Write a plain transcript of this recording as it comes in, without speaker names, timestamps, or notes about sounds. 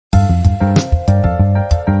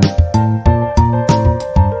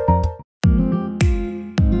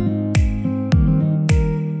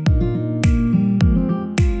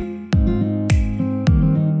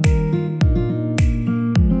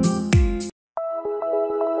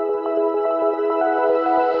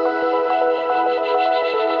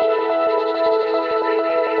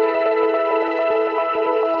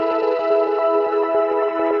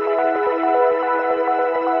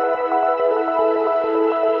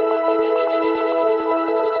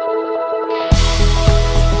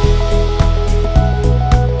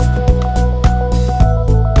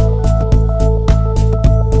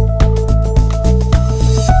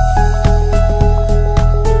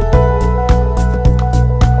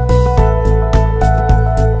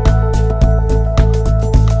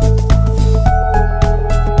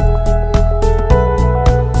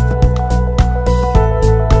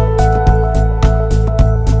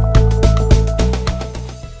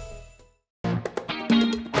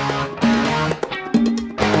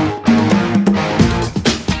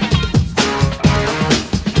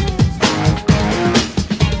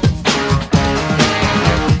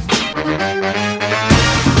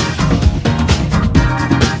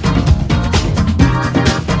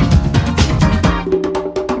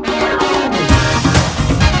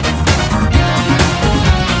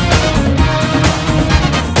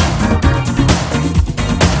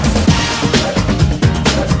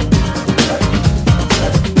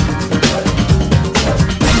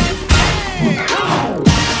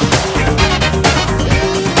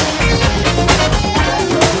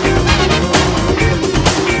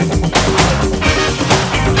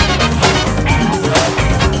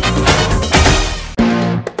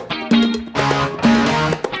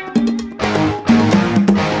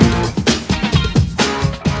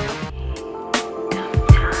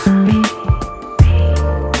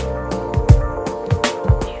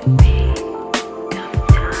You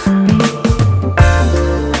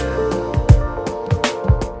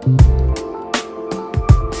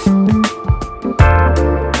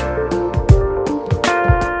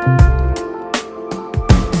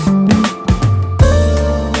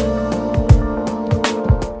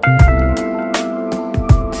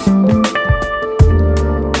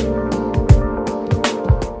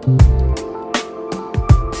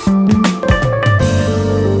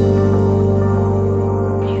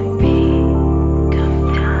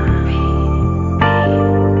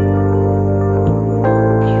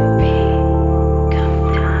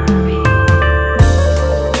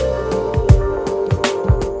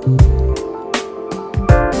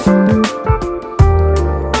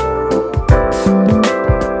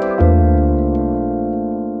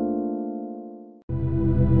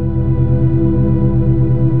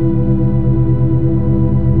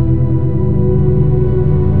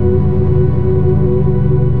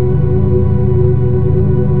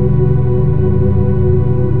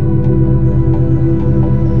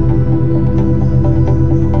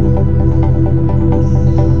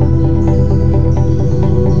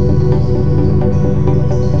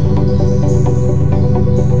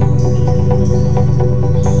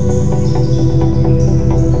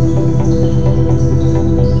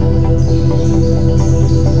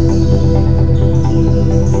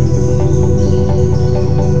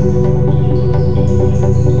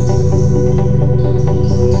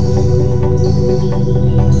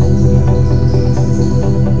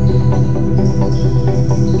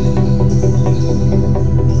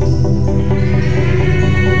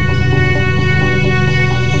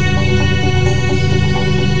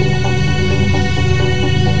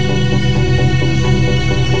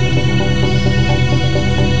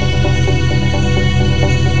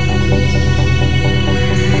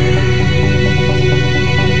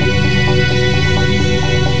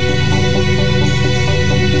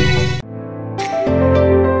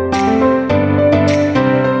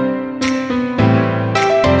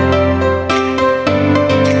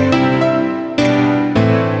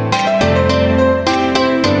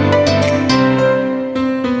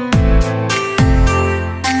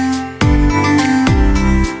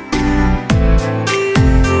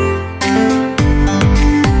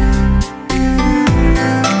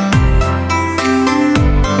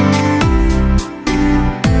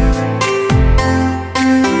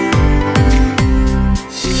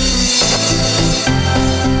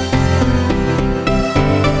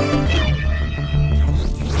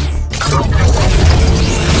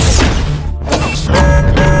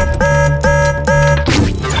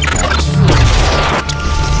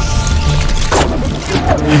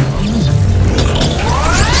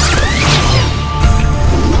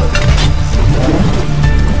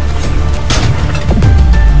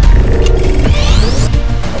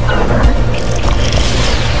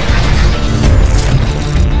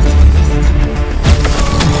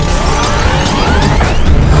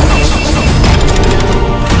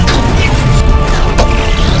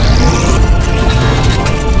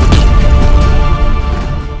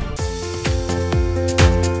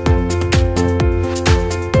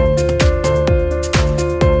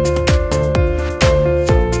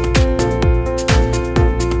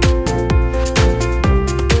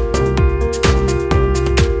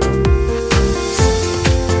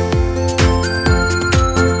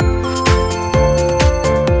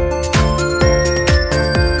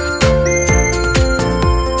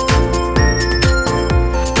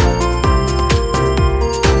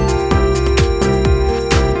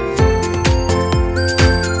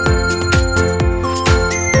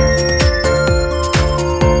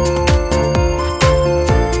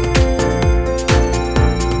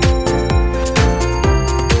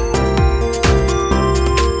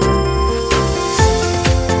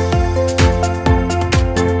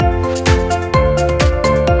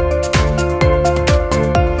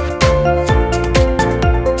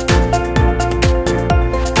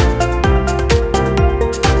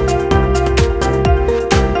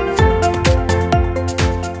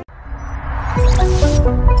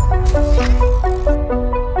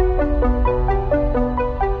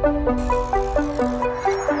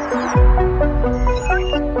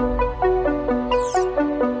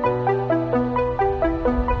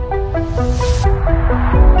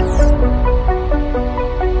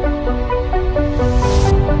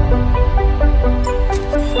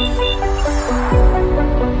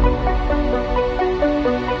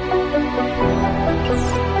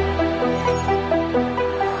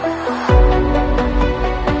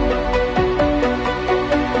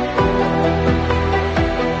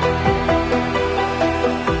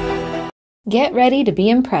Get ready to be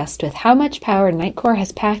impressed with how much power NITECORE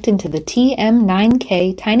has packed into the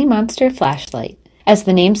TM9K Tiny Monster flashlight. As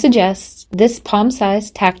the name suggests, this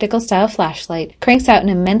palm-sized tactical-style flashlight cranks out an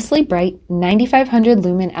immensely bright 9500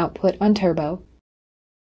 lumen output on turbo.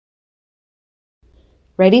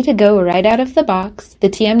 Ready to go right out of the box, the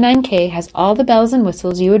TM9K has all the bells and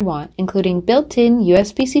whistles you would want, including built-in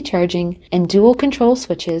USB-C charging and dual control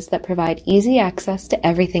switches that provide easy access to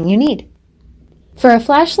everything you need. For a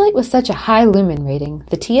flashlight with such a high lumen rating,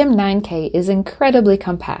 the TM9K is incredibly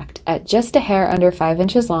compact at just a hair under 5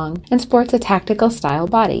 inches long and sports a tactical style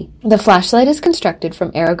body. The flashlight is constructed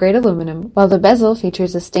from aero-grade aluminum, while the bezel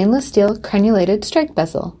features a stainless steel crenulated strike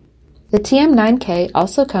bezel. The TM9K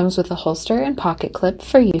also comes with a holster and pocket clip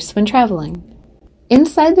for use when traveling.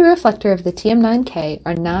 Inside the reflector of the TM9K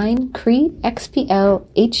are 9 Cree XPL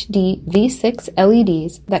HD V6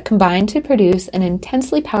 LEDs that combine to produce an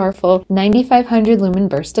intensely powerful 9500 lumen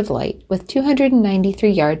burst of light with 293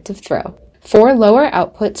 yards of throw. 4 lower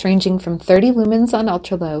outputs ranging from 30 lumens on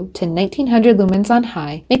ultra-low to 1900 lumens on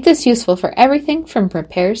high make this useful for everything from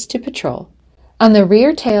repairs to patrol. On the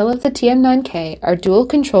rear tail of the TM9K are dual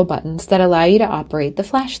control buttons that allow you to operate the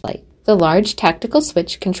flashlight. The large tactical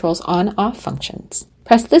switch controls on-off functions.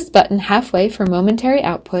 Press this button halfway for momentary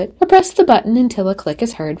output, or press the button until a click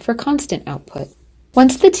is heard for constant output.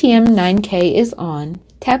 Once the TM9K is on,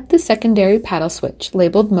 tap the secondary paddle switch,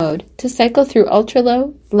 labeled Mode, to cycle through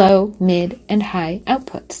ultra-low, low, mid, and high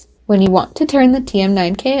outputs. When you want to turn the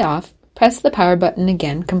TM9K off, press the power button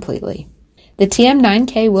again completely. The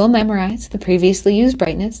TM9K will memorize the previously used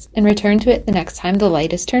brightness and return to it the next time the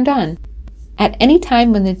light is turned on. At any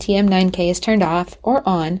time when the TM9K is turned off or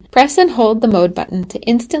on, press and hold the mode button to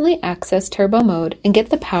instantly access turbo mode and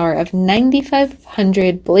get the power of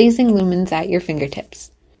 9500 blazing lumens at your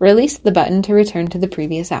fingertips. Release the button to return to the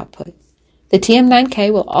previous output. The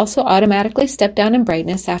TM9K will also automatically step down in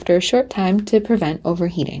brightness after a short time to prevent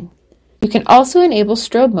overheating. You can also enable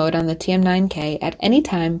strobe mode on the TM9K at any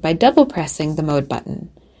time by double pressing the mode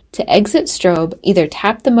button. To exit strobe, either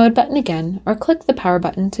tap the mode button again or click the power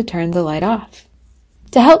button to turn the light off.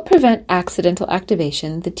 To help prevent accidental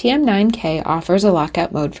activation, the TM9K offers a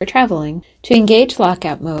lockout mode for traveling. To engage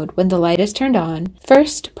lockout mode when the light is turned on,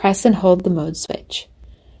 first press and hold the mode switch.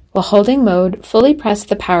 While holding mode, fully press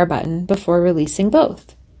the power button before releasing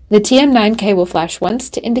both. The TM9K will flash once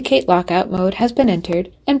to indicate lockout mode has been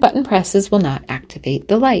entered, and button presses will not activate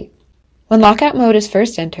the light. When lockout mode is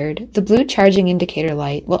first entered, the blue charging indicator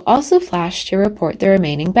light will also flash to report the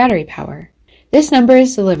remaining battery power. This number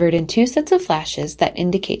is delivered in 2 sets of flashes that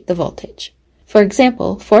indicate the voltage. For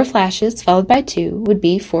example, 4 flashes followed by 2 would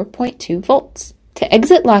be 4.2 volts. To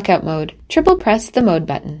exit lockout mode, triple press the mode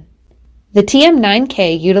button. The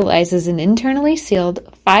TM9K utilizes an internally sealed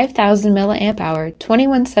 5000 mAh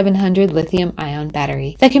 21700 lithium-ion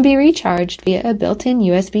battery that can be recharged via a built-in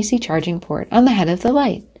USB-C charging port on the head of the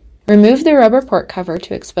light. Remove the rubber port cover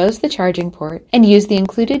to expose the charging port and use the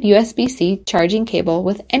included USB-C charging cable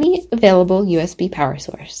with any available USB power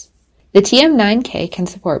source. The TM9K can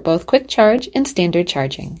support both quick charge and standard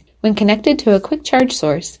charging. When connected to a quick charge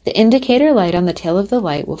source, the indicator light on the tail of the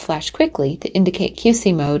light will flash quickly to indicate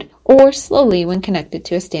QC mode or slowly when connected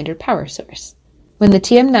to a standard power source. When the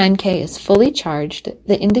TM9K is fully charged,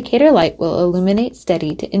 the indicator light will illuminate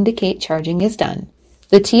steady to indicate charging is done.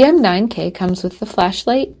 The TM9K comes with the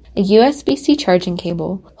flashlight, a USB-C charging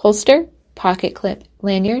cable, holster, pocket clip,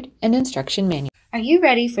 lanyard, and instruction manual. Are you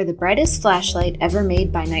ready for the brightest flashlight ever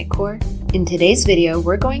made by NITECORE? In today's video,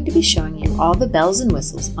 we're going to be showing you all the bells and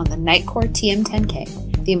whistles on the NITECORE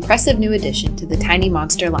TM10K, the impressive new addition to the Tiny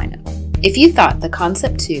Monster lineup. If you thought the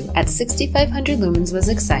Concept 2 at 6500 lumens was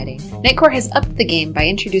exciting, NITECORE has upped the game by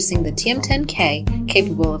introducing the TM10K,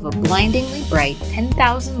 capable of a blindingly bright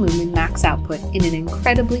 10,000 lumen max output in an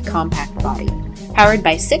incredibly compact body. Powered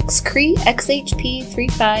by 6 Cree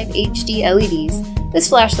XHP35 HD LEDs, this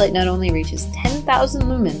flashlight not only reaches 10,000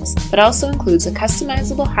 lumens, but also includes a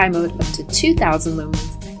customizable high mode up to 2,000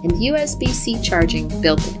 lumens and USB-C charging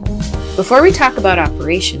built in. Before we talk about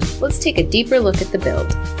operation, let's take a deeper look at the build.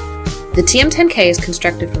 The TM10K is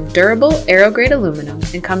constructed from durable aero-grade aluminum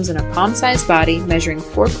and comes in a palm-sized body measuring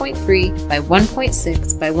 4.3 by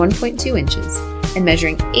 1.6 by 1.2 inches and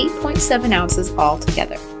measuring 8.7 ounces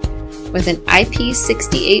altogether. With an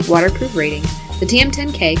IP68 waterproof rating, the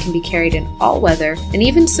TM10K can be carried in all weather and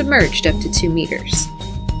even submerged up to 2 meters.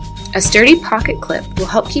 A sturdy pocket clip will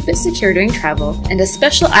help keep it secure during travel, and a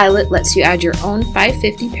special eyelet lets you add your own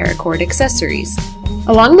 550 paracord accessories.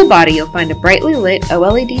 Along the body, you'll find a brightly lit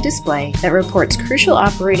OLED display that reports crucial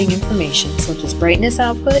operating information such as brightness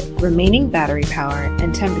output, remaining battery power,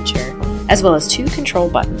 and temperature, as well as 2 control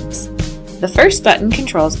buttons. The first button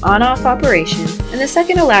controls on-off operation, and the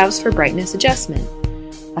second allows for brightness adjustment.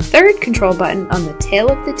 A third control button on the tail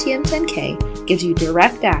of the TM10K gives you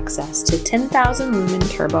direct access to 10,000 lumen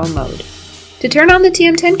turbo mode. To turn on the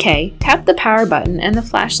TM10K, tap the power button and the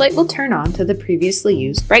flashlight will turn on to the previously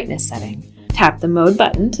used brightness setting. Tap the mode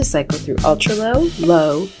button to cycle through ultra low,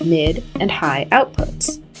 low, mid, and high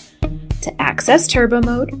outputs. To access turbo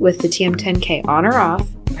mode with the TM10K on or off,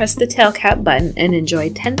 press the tail cap button and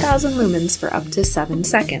enjoy 10,000 lumens for up to 7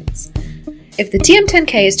 seconds. If the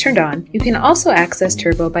TM10K is turned on, you can also access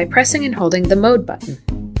turbo by pressing and holding the mode button.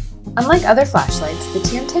 Unlike other flashlights, the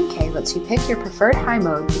TM10K lets you pick your preferred high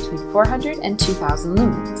mode between 400 and 2000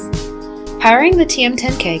 lumens. Powering the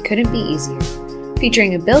TM10K couldn't be easier.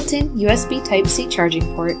 Featuring a built-in USB Type-C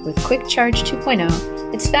charging port with Quick Charge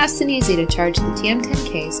 2.0, it's fast and easy to charge the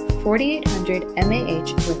TM10K's 4800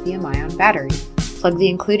 mAh lithium-ion battery. Plug the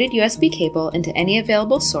included USB cable into any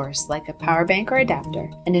available source like a power bank or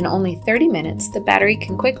adapter, and in only 30 minutes the battery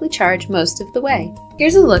can quickly charge most of the way.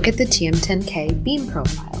 Here's a look at the TM10K beam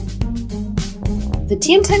profile. The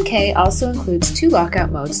TM10K also includes 2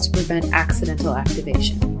 lockout modes to prevent accidental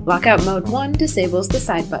activation. Lockout Mode 1 disables the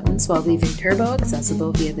side buttons while leaving turbo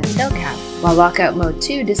accessible via the tail cap, while Lockout Mode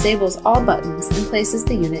 2 disables all buttons and places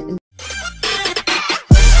the unit in